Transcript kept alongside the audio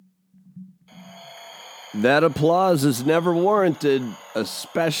That applause is never warranted,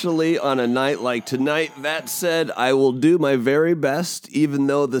 especially on a night like tonight. That said, I will do my very best, even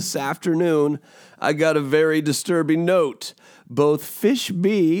though this afternoon I got a very disturbing note. Both Fish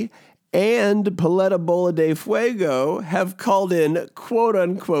B and Paleta Bola de Fuego have called in quote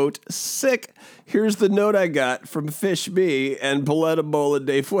unquote sick. Here's the note I got from Fish B and Paleta Bola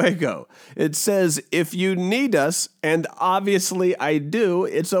de Fuego. It says, if you need us, and obviously I do,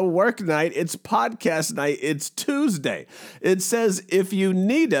 it's a work night, it's podcast night, it's Tuesday. It says, if you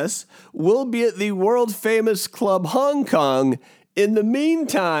need us, we'll be at the world famous Club Hong Kong. In the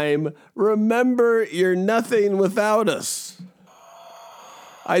meantime, remember you're nothing without us.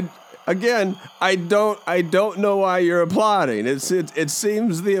 I don't know why you're applauding. It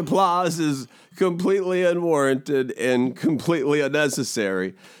seems the applause is completely unwarranted and completely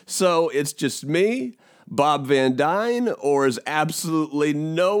unnecessary. So it's just me, Bob Van Dyne, or as absolutely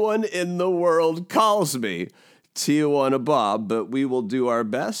no one in the world calls me Tijuana Bob, but we will do our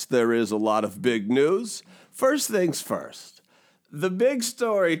best. There is a lot of big news. First things first. The big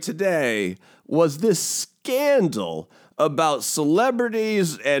story today was this scandal about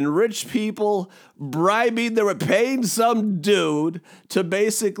celebrities and rich people they were paying some dude to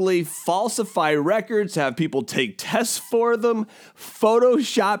basically falsify records, have people take tests for them,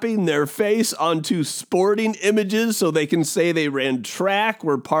 photoshopping their face onto sporting images so they can say they ran track,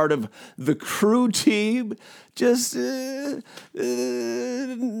 were part of the crew team. Just not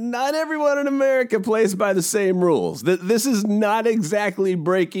everyone in America plays by the same rules. This is not exactly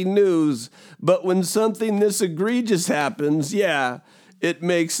breaking news, but when something this egregious happens, yeah, it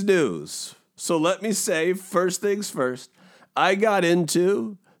makes news. So let me say, first things first, I got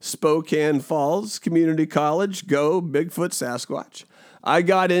into Spokane Falls Community College, go Bigfoot Sasquatch. I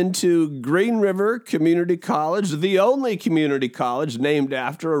got into Green River Community College, the only community college named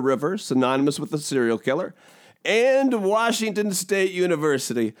after a river synonymous with a serial killer, and Washington State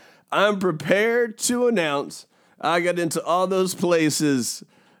University. I'm prepared to announce I got into all those places,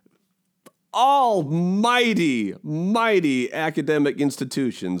 all mighty academic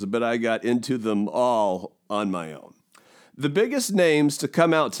institutions, but I got into them all on my own. The biggest names to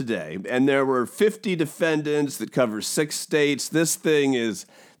come out today, and there were 50 defendants that cover 6 states. This thing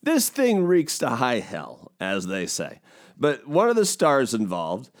reeks to high hell, as they say. But one of the stars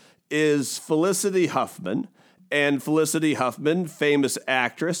involved is Felicity Huffman. And Felicity Huffman, famous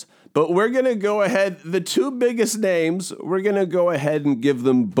actress. But we're going to go ahead, the 2 biggest names, we're going to go ahead and give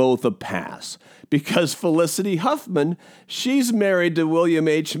them both a pass. Because Felicity Huffman, she's married to William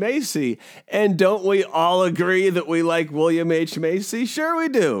H. Macy. And don't we all agree that we like William H. Macy? Sure we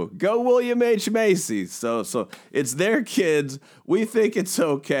do. Go William H. Macy. So it's their kids. We think it's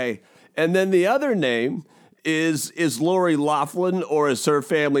okay. And then the other name is Lori Loughlin, or as her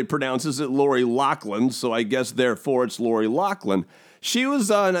family pronounces it, Lori Loughlin, so I guess therefore it's Lori Loughlin. She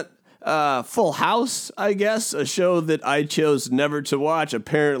was on Full House, I guess, a show that I chose never to watch.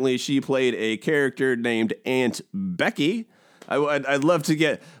 Apparently she played a character named Aunt Becky. I'd love to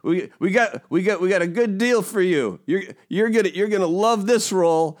get we got a good deal for you. You're gonna love this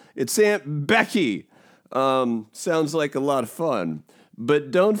role. It's Aunt Becky. Sounds like a lot of fun.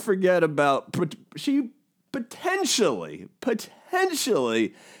 But don't forget about she potentially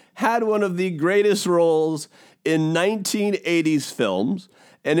had one of the greatest roles in 1980s films,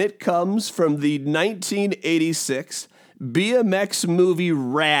 and it comes from the 1986 BMX movie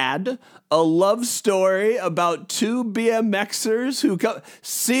Rad, a love story about 2 BMXers who come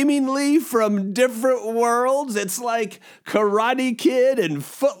seemingly from different worlds. It's like Karate Kid and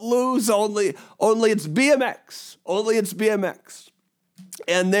Footloose, only it's BMX. Only it's BMX.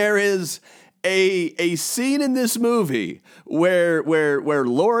 And there is a scene in this movie where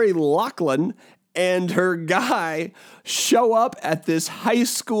Lori Loughlin and her guy show up at this high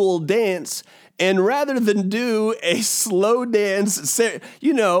school dance, and rather than do a slow dance,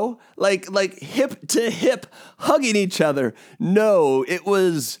 like hip to hip hugging each other, no, it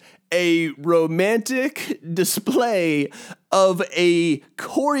was a romantic display of a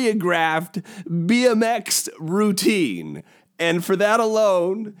choreographed BMX routine. And for that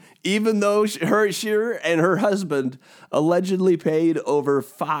alone, even though she and her husband allegedly paid over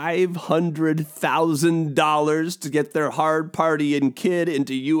 $500,000 to get their hard partying kid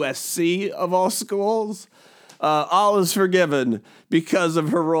into USC of all schools, all is forgiven because of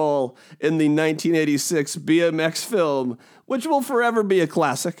her role in the 1986 BMX film, which will forever be a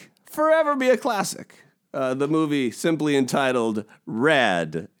classic. Forever be a classic. The movie simply entitled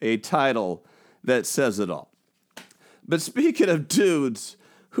Rad, a title that says it all. But speaking of dudes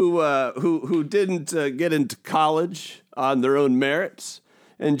who didn't get into college on their own merits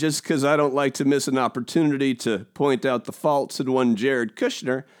And just because I don't like to miss an opportunity to point out the faults in one Jared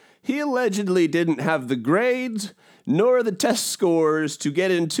Kushner, he allegedly didn't have the grades nor the test scores to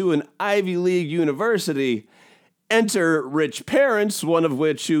get into an Ivy League university. Enter rich parents, one of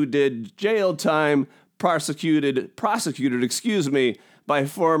which who did jail time, prosecuted, by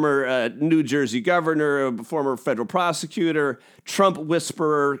former New Jersey governor, a former federal prosecutor, Trump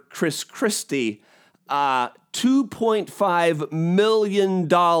whisperer Chris Christie, $2.5 million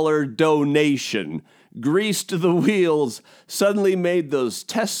donation greased the wheels, suddenly made those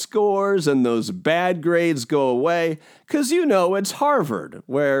test scores and those bad grades go away, because it's Harvard,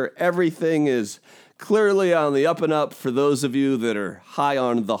 where everything is clearly on the up and up for those of you that are high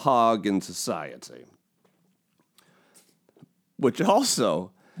on the hog in society. Which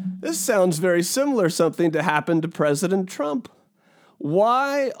also, this sounds very similar something to happen to President Trump.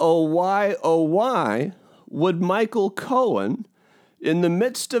 Why, oh why would Michael Cohen, in the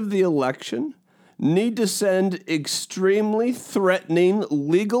midst of the election, need to send extremely threatening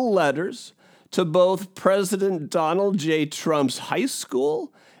legal letters to both President Donald J. Trump's high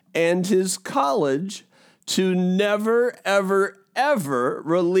school and his college to never, ever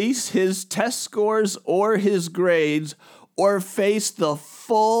release his test scores or his grades or face the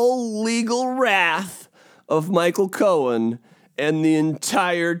full legal wrath of Michael Cohen and the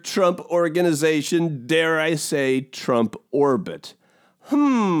entire Trump organization, dare I say, Trump orbit?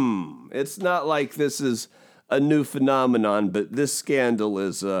 It's not like this is a new phenomenon, but this scandal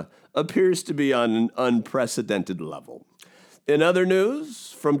appears to be on an unprecedented level. In other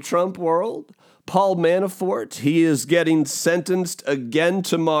news from Trump world, Paul Manafort, he is getting sentenced again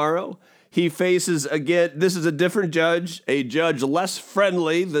tomorrow. He faces again, this is a different judge, a judge less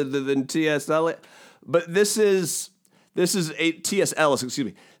friendly than T.S. Eliot, but this is a T.S. Ellis, excuse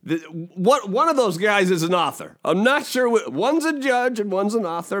me. One of those guys is an author. I'm not sure. One's a judge and one's an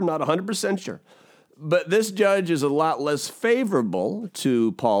author. I'm not 100% sure. But this judge is a lot less favorable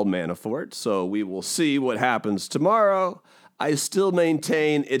to Paul Manafort, so we will see what happens tomorrow. I still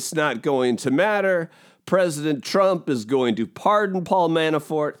maintain it's not going to matter. President Trump is going to pardon Paul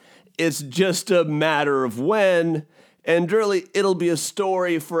Manafort. It's just a matter of when. And really, it'll be a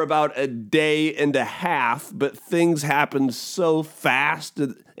story for about a day and a half, but things happen so fast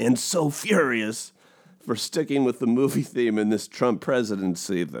and so furious, for sticking with the movie theme in this Trump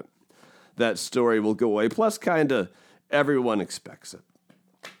presidency, that story will go away. Plus, kind of everyone expects it.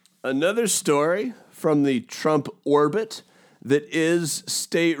 Another story from the Trump orbit that is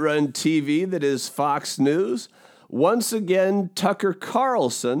state-run TV, that is Fox News. Once again, Tucker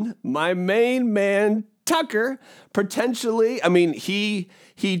Carlson, my main man, Tucker, potentially,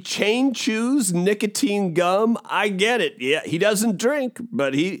 he chain chews nicotine gum. I get it. Yeah, he doesn't drink,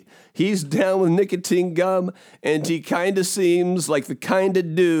 but he's down with nicotine gum, and he kind of seems like the kind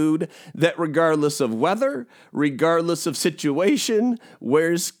of dude that regardless of weather, regardless of situation,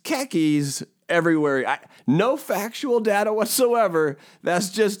 wears khakis everywhere. No factual data whatsoever. That's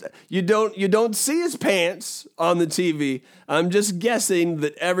just, you don't see his pants on the TV. I'm just guessing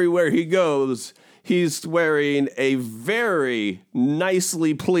that everywhere he goes, he's wearing a very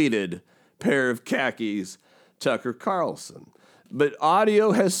nicely pleated pair of khakis, Tucker Carlson. But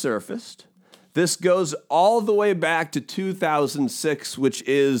audio has surfaced. This goes all the way back to 2006, which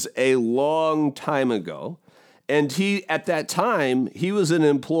is a long time ago. And at that time, he was an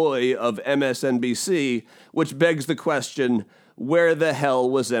employee of MSNBC, which begs the question, where the hell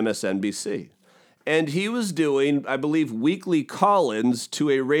was MSNBC? And he was doing, I believe, weekly call-ins to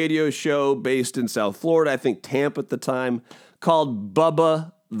a radio show based in South Florida, I think Tampa at the time, called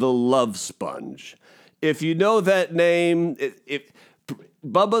Bubba the Love Sponge. If you know that name,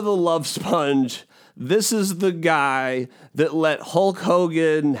 Bubba the Love Sponge, this is the guy that let Hulk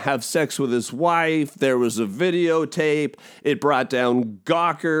Hogan have sex with his wife. There was a videotape. It brought down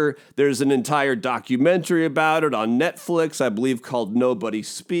Gawker. There's an entire documentary about it on Netflix, I believe, called Nobody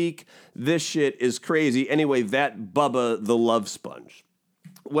Speak. This shit is crazy. Anyway, that Bubba the Love Sponge.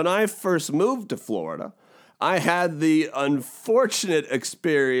 When I first moved to Florida, I had the unfortunate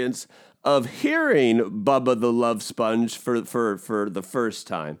experience of hearing Bubba the Love Sponge for the first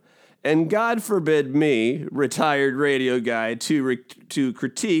time. And God forbid me, retired radio guy, to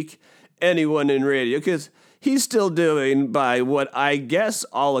critique anyone in radio, because he's still doing by what I guess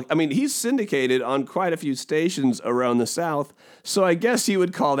he's syndicated on quite a few stations around the South, so I guess you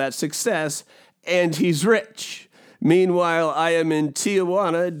would call that success, and he's rich. Meanwhile, I am in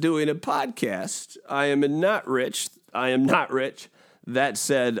Tijuana doing a podcast. I am not rich. That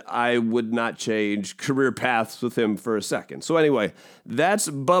said, I would not change career paths with him for a second. So anyway, that's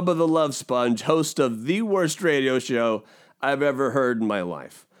Bubba the Love Sponge, host of the worst radio show I've ever heard in my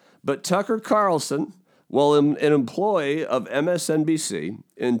life. But Tucker Carlson, well, an employee of MSNBC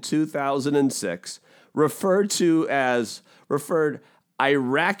in 2006, referred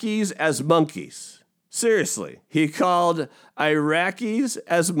Iraqis as monkeys. Seriously, he called Iraqis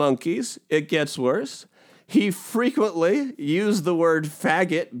as monkeys. It gets worse. He frequently used the word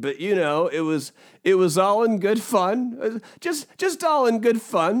faggot, but it was all in good fun. Just all in good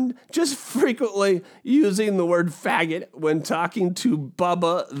fun. Just frequently using the word faggot when talking to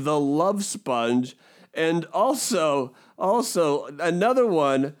Bubba the Love Sponge. And also another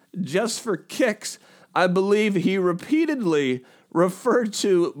one, just for kicks, I believe he repeatedly referred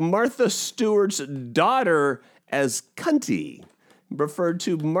to Martha Stewart's daughter as cunty. Referred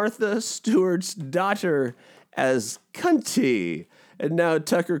to Martha Stewart's daughter as cunty. And now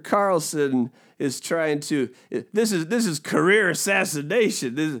Tucker Carlson is trying to, this is career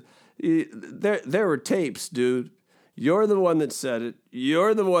assassination. There were tapes, dude. You're the one that said it.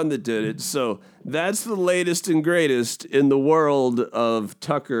 You're the one that did it. So that's the latest and greatest in the world of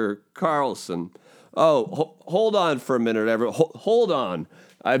Tucker Carlson. Oh, hold on for a minute, everyone. Hold on.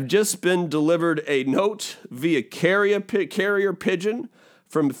 I've just been delivered a note via carrier pigeon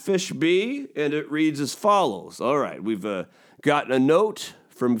from Fish B, and it reads as follows. All right, we've gotten a note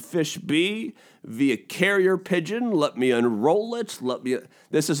from Fish B via carrier pigeon. Let me unroll it.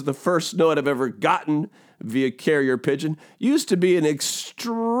 This is the first note I've ever gotten via carrier pigeon. Used to be an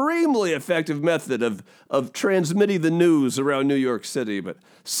extremely effective method of transmitting the news around New York City, but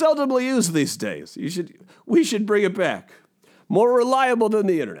seldomly used these days. We should bring it back. More reliable than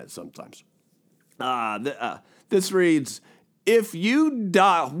the internet sometimes. This reads, if you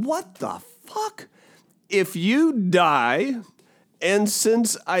die, what the fuck? If you die, and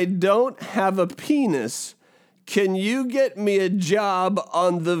since I don't have a penis, can you get me a job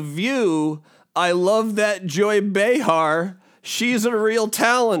on The View? I love that Joy Behar. She's a real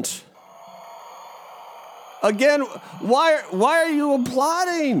talent. Again, why are you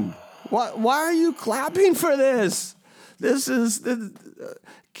applauding? Why are you clapping for this? This is the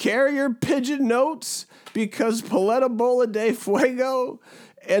carrier pigeon notes because Paleta Bola de Fuego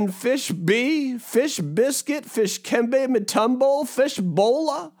and Fish B, Fish Biscuit, Fish Kembe Matumbo, Fish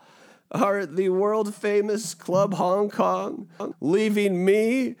Bola are at the world-famous Club Hong Kong, leaving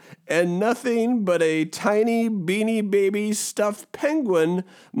me and nothing but a tiny Beanie Baby stuffed penguin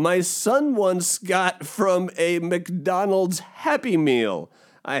my son once got from a McDonald's Happy Meal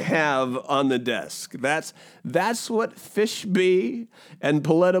I have on the desk. That's what Fish B and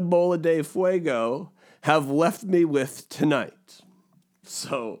Paleta Bola de Fuego have left me with tonight.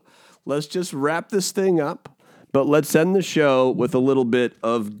 So let's just wrap this thing up, but let's end the show with a little bit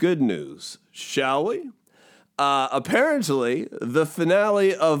of good news, shall we? Apparently, the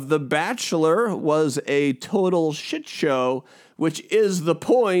finale of The Bachelor was a total shit show, which is the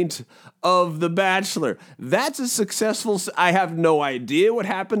point of The Bachelor. That's a successful... I have no idea what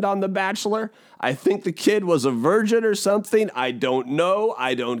happened on The Bachelor. I think the kid was a virgin or something. I don't know.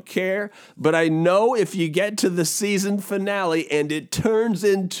 I don't care. But I know if you get to the season finale and it turns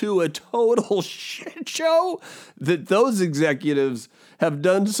into a total shit show, that those executives have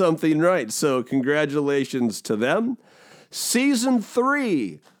done something right. So congratulations to them. Season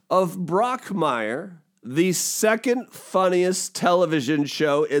 3 of Brockmire, the second funniest television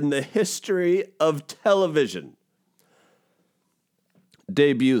show in the history of television,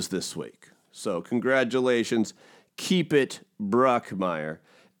 debuts this week. So congratulations. Keep it, Brockmire.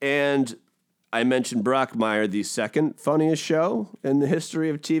 And I mentioned Brockmire, the second funniest show in the history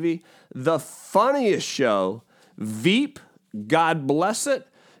of TV. The funniest show, Veep, God bless it.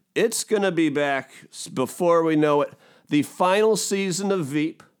 It's going to be back before we know it. The final season of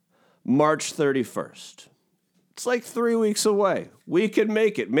Veep, March 31st. It's like 3 weeks away. We could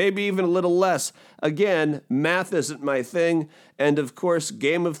make it, maybe even a little less. Again, math isn't my thing. And of course,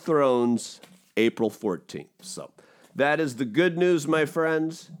 Game of Thrones, April 14th. So that is the good news, my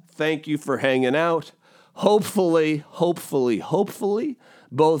friends. Thank you for hanging out. Hopefully,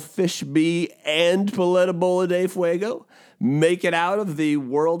 both Fish B and Paleta Bola de Fuego make it out of the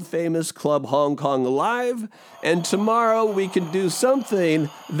world-famous Club Hong Kong alive, and tomorrow we can do something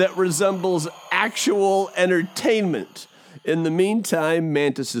that resembles actual entertainment. In the meantime,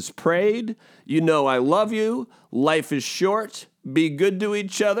 Mantis has prayed. You know I love you. Life is short. Be good to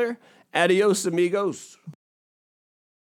each other. Adios, amigos.